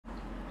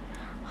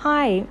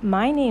Hi,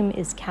 my name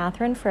is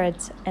Catherine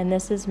Fritz, and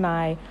this is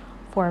my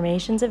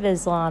Formations of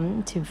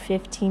Islam to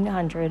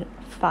 1500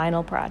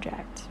 final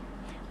project.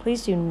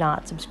 Please do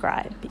not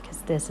subscribe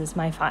because this is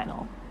my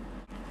final.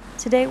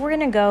 Today we're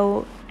going to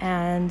go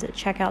and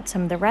check out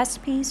some of the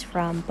recipes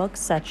from books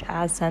such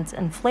as Scents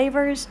and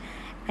Flavors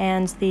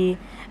and the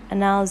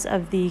Annals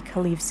of the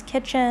Caliph's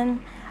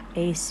Kitchen,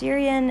 a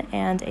Syrian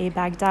and a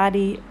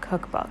Baghdadi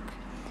cookbook.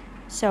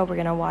 So we're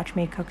going to watch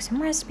me cook some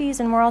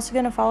recipes, and we're also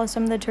going to follow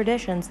some of the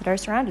traditions that are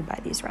surrounded by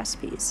these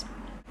recipes.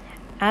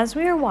 As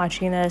we are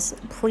watching this,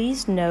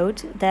 please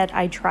note that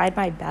I tried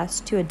my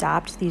best to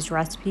adapt these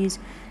recipes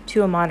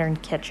to a modern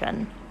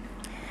kitchen,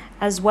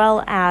 as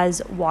well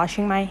as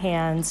washing my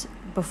hands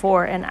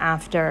before and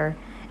after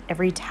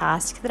every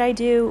task that I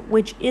do,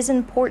 which is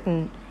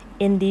important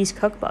in these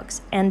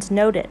cookbooks and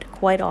noted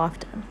quite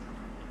often.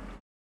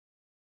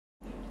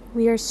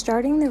 We are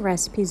starting the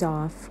recipes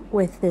off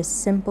with this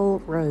simple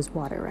rose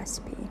water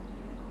recipe.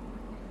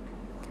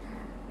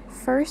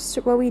 First,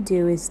 what we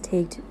do is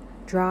take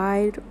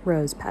dried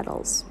rose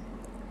petals.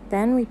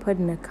 Then we put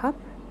in a cup,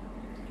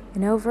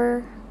 and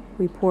over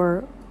we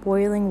pour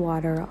boiling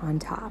water on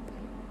top.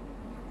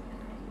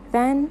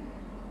 Then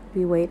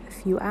we wait a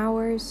few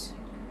hours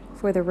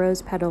for the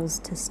rose petals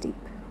to steep.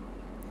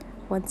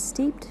 Once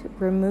steeped,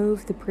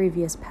 remove the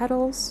previous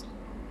petals,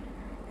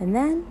 and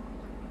then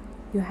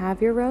you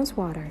have your rose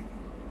water.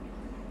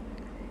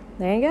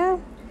 There you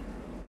go.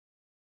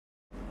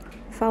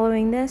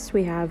 Following this,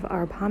 we have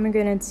our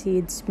pomegranate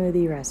seed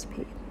smoothie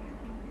recipe.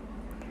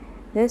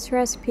 This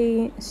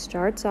recipe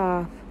starts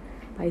off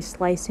by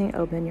slicing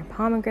open your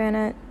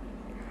pomegranate.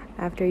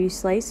 After you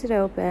slice it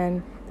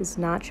open, this is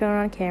not shown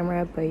on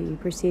camera, but you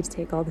proceed to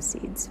take all the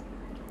seeds.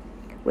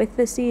 With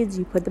the seeds,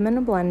 you put them in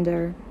a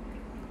blender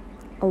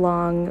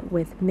along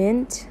with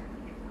mint,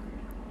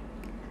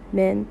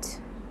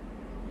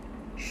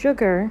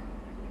 sugar,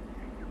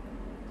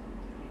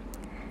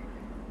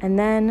 and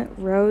then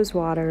rose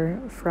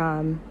water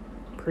from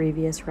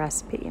previous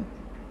recipe.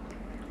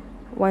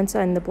 Once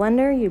in the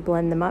blender, you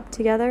blend them up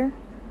together.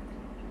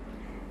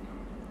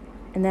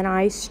 And then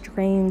I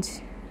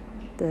strained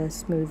the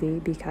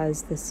smoothie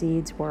because the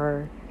seeds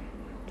were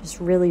just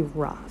really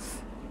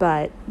rough,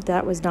 but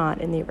that was not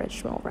in the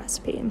original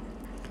recipe.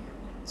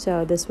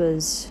 So this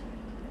was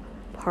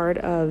part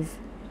of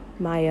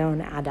my own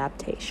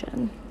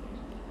adaptation.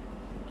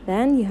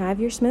 Then you have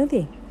your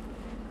smoothie.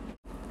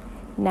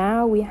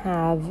 Now we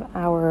have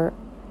our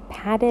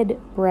patted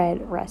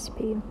bread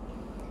recipe.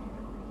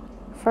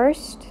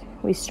 First,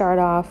 we start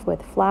off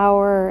with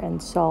flour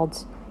and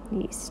salt,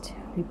 yeast.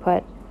 We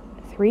put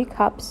 3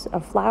 cups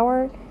of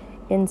flour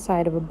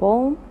inside of a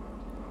bowl.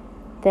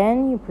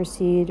 Then you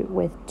proceed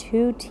with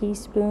 2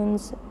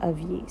 teaspoons of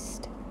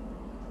yeast.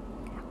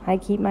 I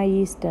keep my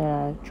yeast in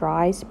a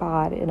dry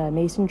spot in a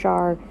mason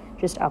jar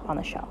just up on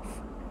the shelf.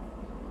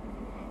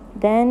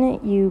 Then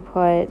you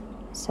put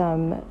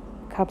some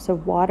cups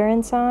of water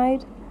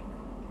inside,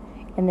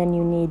 and then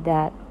you knead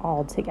that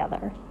all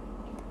together.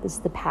 This is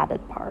the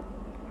patted part.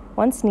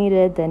 Once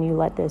kneaded, then you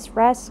let this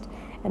rest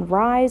and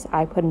rise.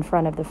 I put in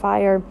front of the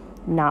fire,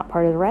 not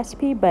part of the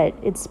recipe, but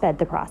it sped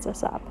the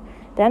process up.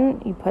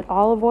 Then you put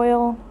olive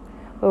oil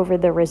over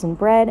the risen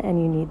bread,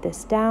 and you knead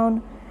this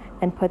down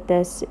and put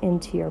this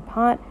into your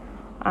pot.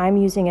 I'm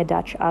using a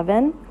Dutch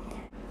oven.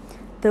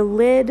 The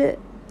lid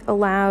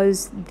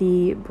allows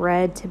the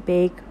bread to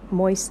bake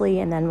moistly,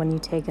 and then when you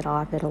take it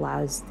off, it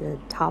allows the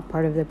top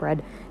part of the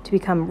bread to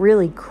become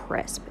really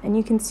crisp. And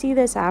you can see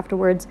this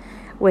afterwards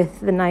with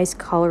the nice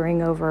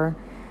coloring over.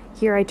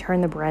 Here I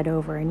turn the bread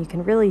over, and you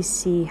can really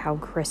see how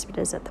crisp it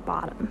is at the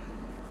bottom.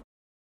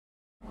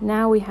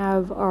 Now we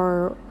have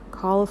our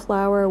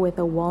cauliflower with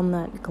a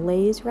walnut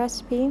glaze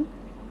recipe.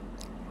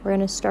 We're going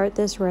to start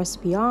this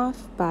recipe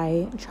off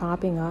by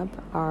chopping up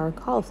our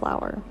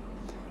cauliflower.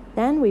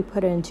 Then we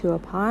put it into a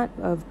pot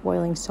of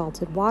boiling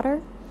salted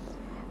water.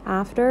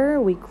 After,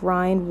 we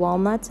grind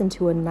walnuts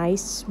into a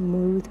nice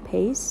smooth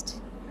paste.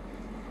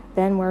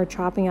 Then we're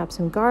chopping up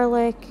some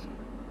garlic,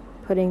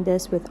 putting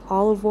this with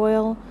olive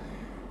oil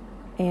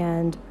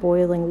and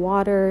boiling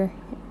water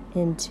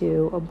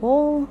into a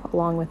bowl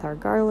along with our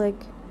garlic.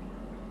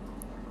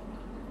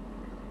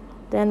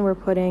 Then we're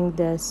putting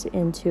this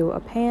into a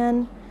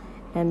pan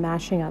and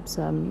mashing up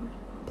some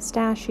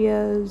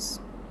pistachios.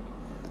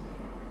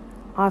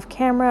 Off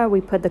camera, we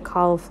put the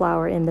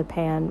cauliflower in the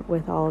pan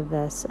with all of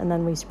this, and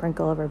then we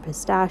sprinkle over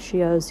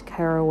pistachios,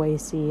 caraway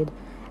seed,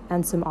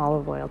 and some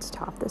olive oil to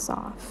top this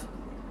off.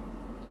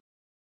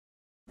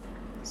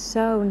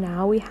 So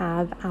now we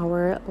have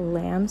our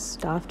lamb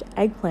stuffed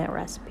eggplant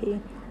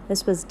recipe.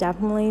 This was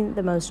definitely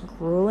the most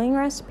grueling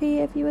recipe,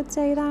 if you would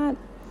say that.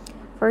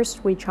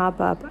 First, we chop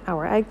up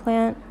our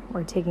eggplant.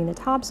 We're taking the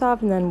tops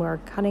off, and then we're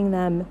cutting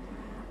them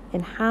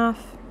in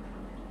half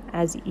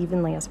as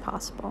evenly as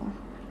possible.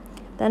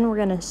 Then we're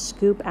going to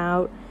scoop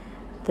out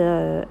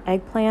the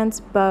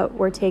eggplants, but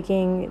we're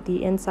taking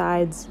the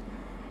insides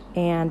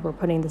and we're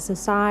putting this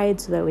aside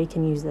so that we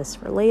can use this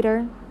for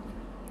later.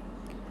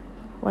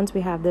 Once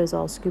we have those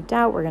all scooped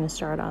out, we're going to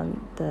start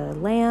on the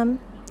lamb.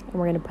 and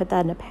we're going to put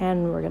that in a pan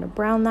and we're going to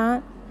brown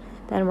that.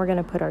 Then we're going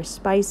to put our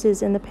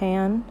spices in the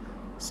pan.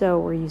 So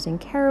we're using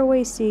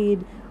caraway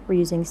seed, we're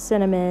using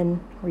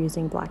cinnamon, we're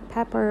using black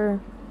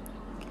pepper,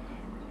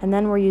 and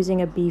then we're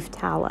using a beef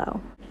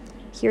tallow.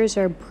 Here's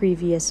our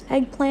previous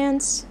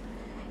eggplants,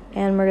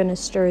 and we're going to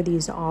stir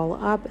these all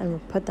up and we'll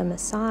put them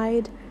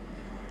aside.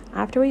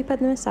 After we put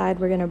them aside,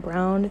 we're going to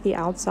brown the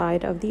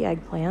outside of the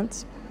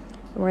eggplants.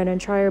 And we're going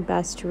to try our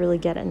best to really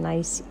get a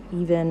nice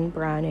even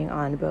browning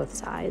on both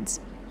sides.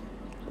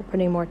 We're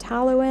putting more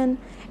tallow in,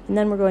 and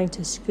then we're going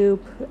to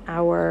scoop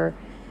our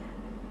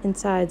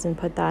insides and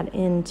put that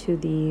into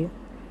the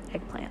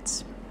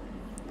eggplants.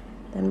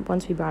 Then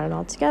once we brown it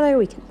all together,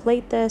 we can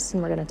plate this,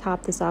 and we're going to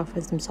top this off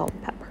with some salt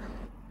and pepper.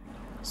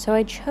 So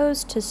I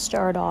chose to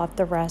start off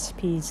the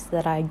recipes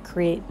that I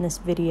create in this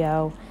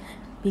video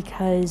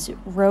because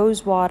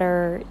rose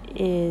water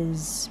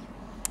is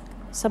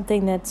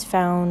something that's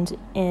found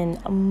in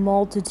a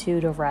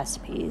multitude of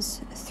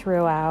recipes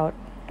throughout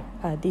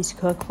these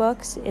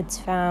cookbooks. It's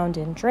found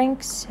in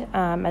drinks,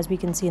 as we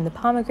can see in the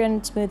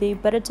pomegranate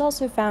smoothie, but it's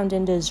also found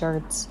in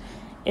desserts,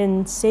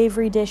 in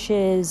savory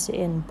dishes,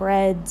 in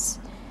breads.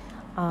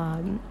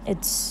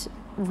 It's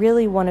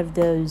really one of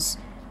those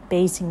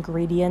base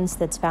ingredients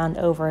that's found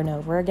over and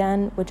over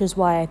again, which is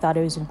why I thought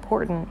it was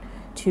important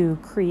to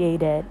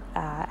create it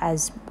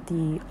as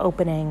the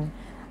opening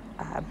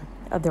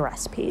of the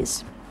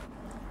recipes.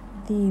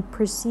 The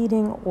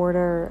preceding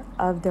order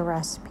of the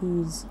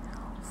recipes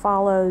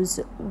follows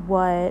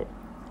what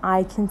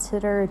I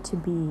consider to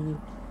be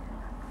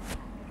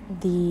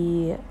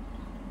the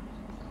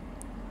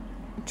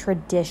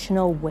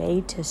traditional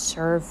way to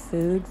serve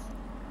food,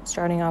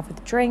 starting off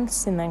with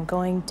drinks and then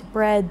going to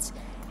breads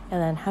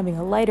and then having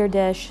a lighter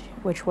dish,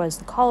 which was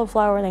the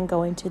cauliflower, and then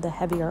going to the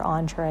heavier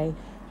entree,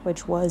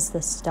 which was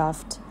the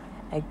stuffed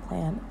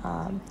eggplant.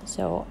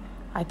 So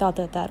I thought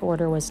that that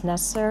order was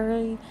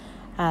necessary,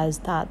 as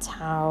that's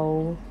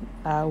how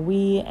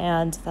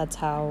that's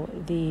how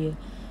the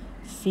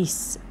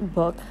feast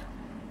book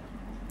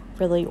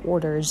really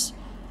orders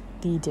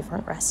the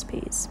different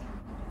recipes.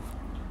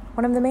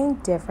 One of the main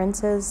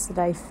differences that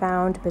I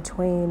found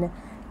between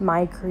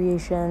my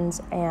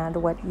creations and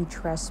what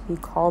each recipe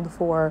called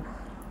for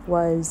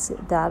was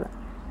that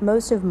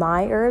most of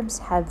my herbs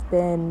have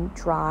been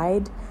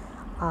dried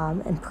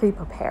and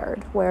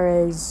pre-prepared,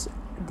 whereas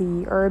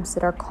the herbs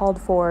that are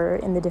called for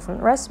in the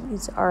different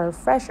recipes are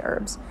fresh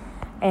herbs.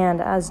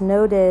 And as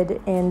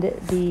noted in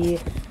the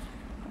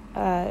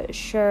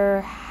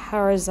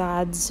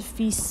Scheherazade's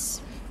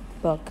feast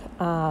book,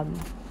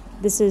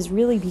 this is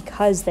really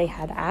because they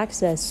had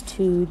access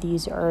to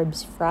these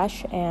herbs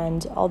fresh,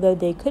 and although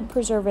they could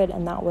preserve it,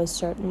 and that was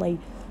certainly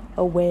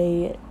a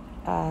way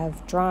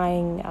of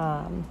drying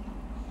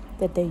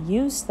that they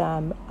used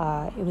them,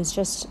 it was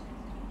just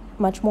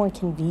much more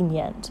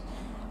convenient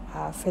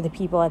for the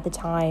people at the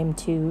time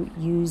to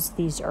use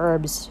these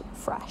herbs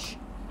fresh,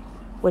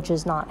 which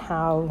is not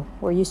how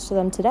we're used to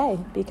them today,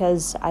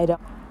 because I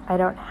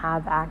don't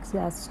have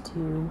access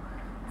to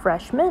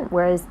fresh mint,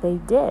 whereas they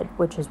did,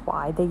 which is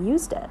why they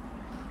used it.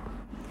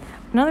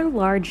 Another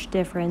large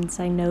difference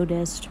I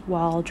noticed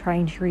while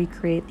trying to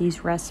recreate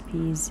these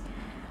recipes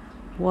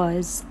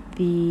was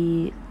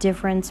the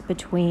difference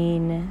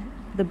between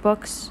the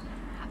books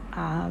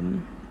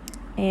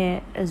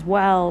and as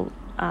well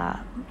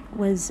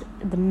was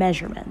the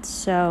measurements.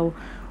 So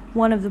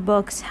one of the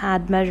books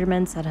had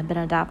measurements that had been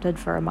adapted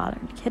for a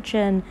modern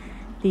kitchen.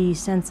 The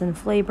Scents and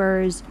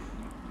Flavors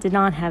did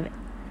not have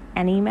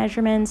any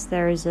measurements.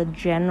 There's a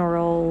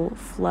general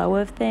flow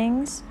of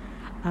things,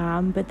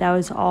 but that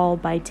was all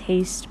by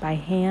taste, by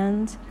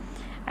hand.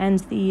 And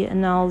the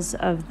Annals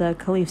of the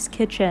Caliph's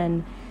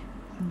kitchen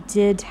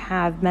did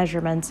have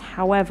measurements.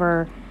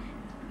 However,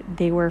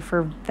 they were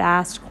for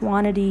vast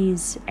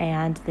quantities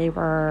and they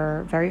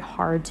were very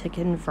hard to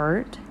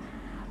convert.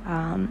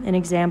 An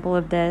example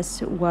of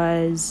this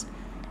was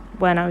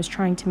when I was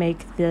trying to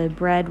make the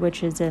bread,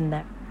 which is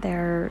in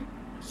their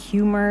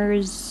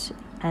humors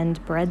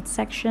and bread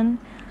section,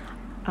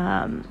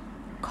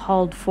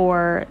 called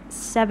for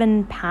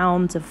 7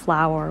 pounds of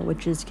flour,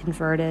 which is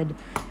converted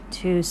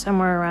to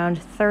somewhere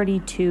around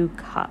 32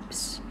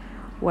 cups.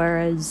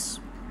 Whereas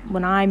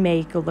when I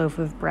make a loaf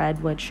of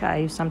bread, which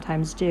I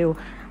sometimes do,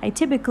 I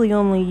typically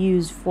only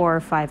use 4 or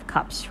 5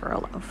 cups for a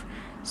loaf.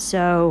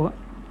 So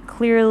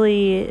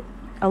clearly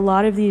a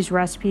lot of these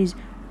recipes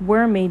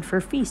were made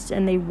for feasts,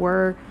 and they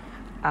were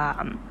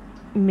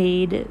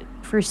made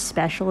for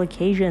special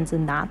occasions,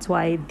 and that's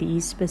why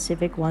these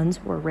specific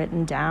ones were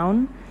written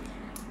down.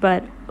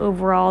 But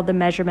overall, the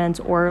measurements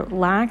or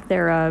lack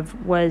thereof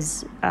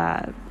was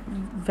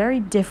very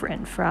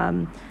different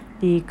from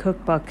the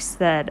cookbooks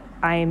that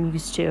I am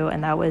used to,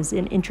 and that was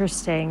an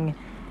interesting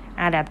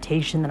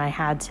adaptation that I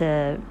had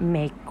to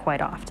make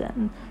quite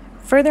often.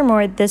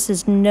 Furthermore, this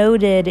is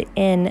noted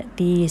in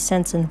the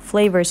Scents and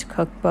Flavors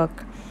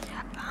cookbook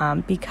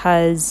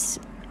because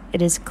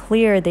it is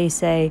clear, they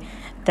say,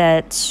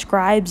 that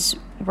scribes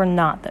were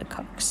not the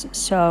cooks.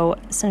 So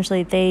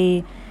essentially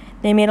they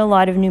made a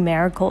lot of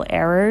numerical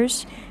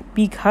errors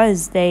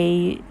because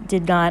they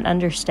did not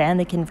understand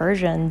the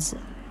conversions.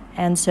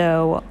 And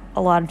so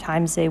a lot of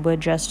times they would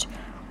just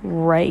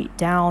write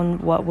down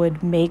what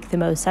would make the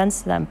most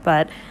sense to them.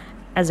 But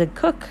as a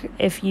cook,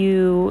 if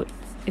you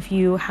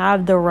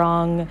have the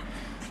wrong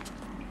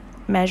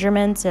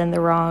measurements and the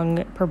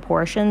wrong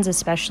proportions,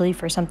 especially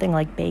for something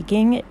like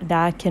baking,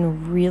 that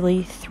can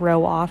really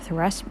throw off the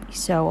recipe.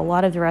 So a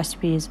lot of the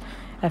recipes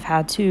have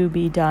had to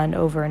be done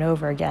over and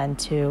over again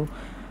to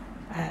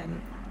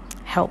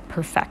help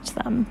perfect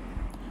them.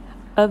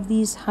 Of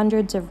these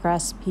hundreds of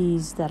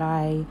recipes that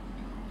I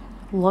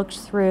looked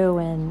through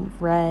and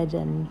read,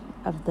 and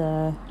of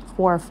the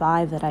 4 or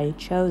 5 that I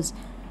chose,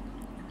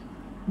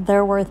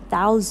 there were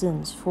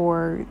thousands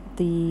for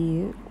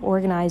the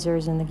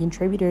organizers and the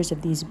contributors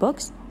of these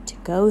books to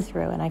go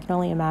through, and I can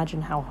only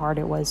imagine how hard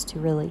it was to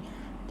really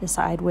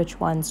decide which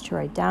ones to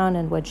write down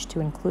and which to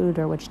include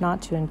or which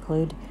not to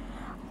include.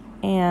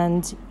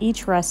 And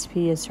each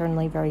recipe is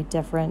certainly very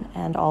different,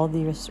 and all of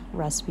these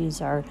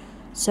recipes are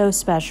so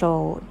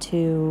special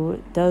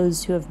to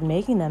those who have been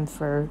making them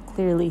for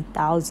clearly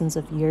thousands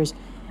of years,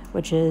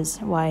 which is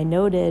why I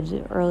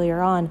noted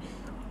earlier on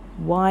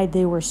why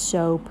they were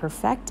so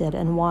perfected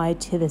and why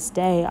to this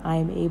day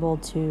I'm able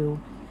to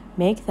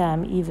make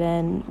them,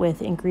 even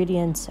with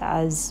ingredients,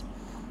 as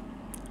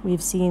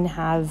we've seen,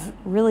 have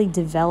really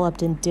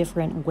developed in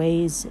different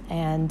ways.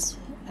 And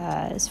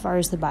as far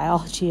as the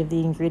biology of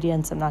the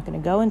ingredients, I'm not going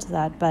to go into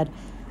that, but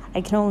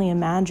I can only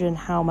imagine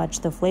how much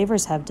the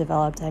flavors have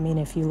developed. I mean,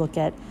 if you look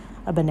at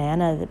a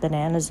banana, the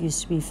bananas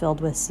used to be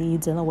filled with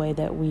seeds, in the way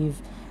that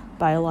we've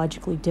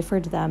biologically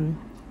differed them.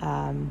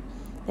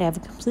 They have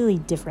a completely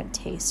different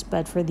taste.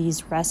 But for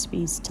these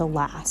recipes to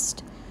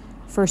last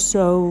for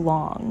so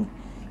long,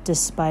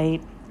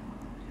 despite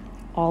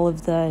all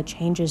of the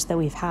changes that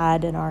we've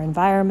had in our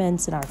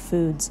environments, in our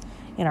foods,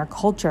 in our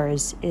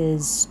cultures,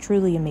 is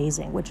truly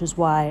amazing, which is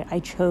why I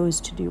chose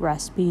to do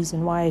recipes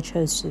and why I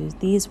chose to do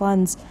these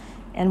ones,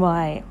 and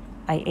why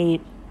I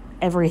ate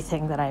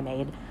everything that I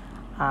made,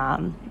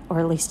 or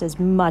at least as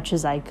much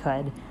as I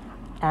could.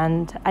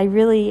 And I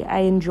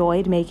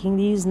enjoyed making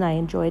these, and I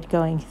enjoyed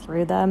going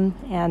through them,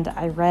 and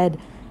I read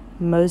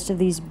most of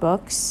these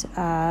books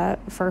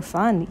for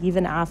fun,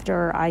 even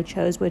after I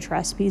chose which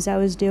recipes I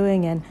was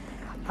doing, and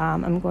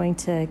I'm going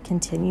to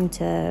continue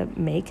to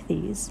make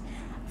these.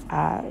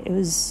 It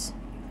was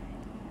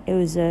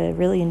a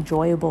really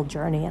enjoyable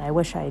journey, and I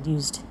wish I had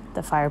used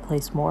the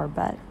fireplace more,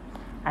 but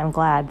I'm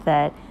glad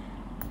that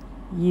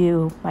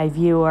you, my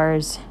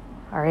viewers,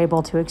 are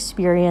able to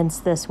experience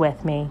this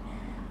with me.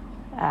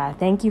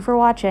 Thank you for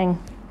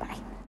watching.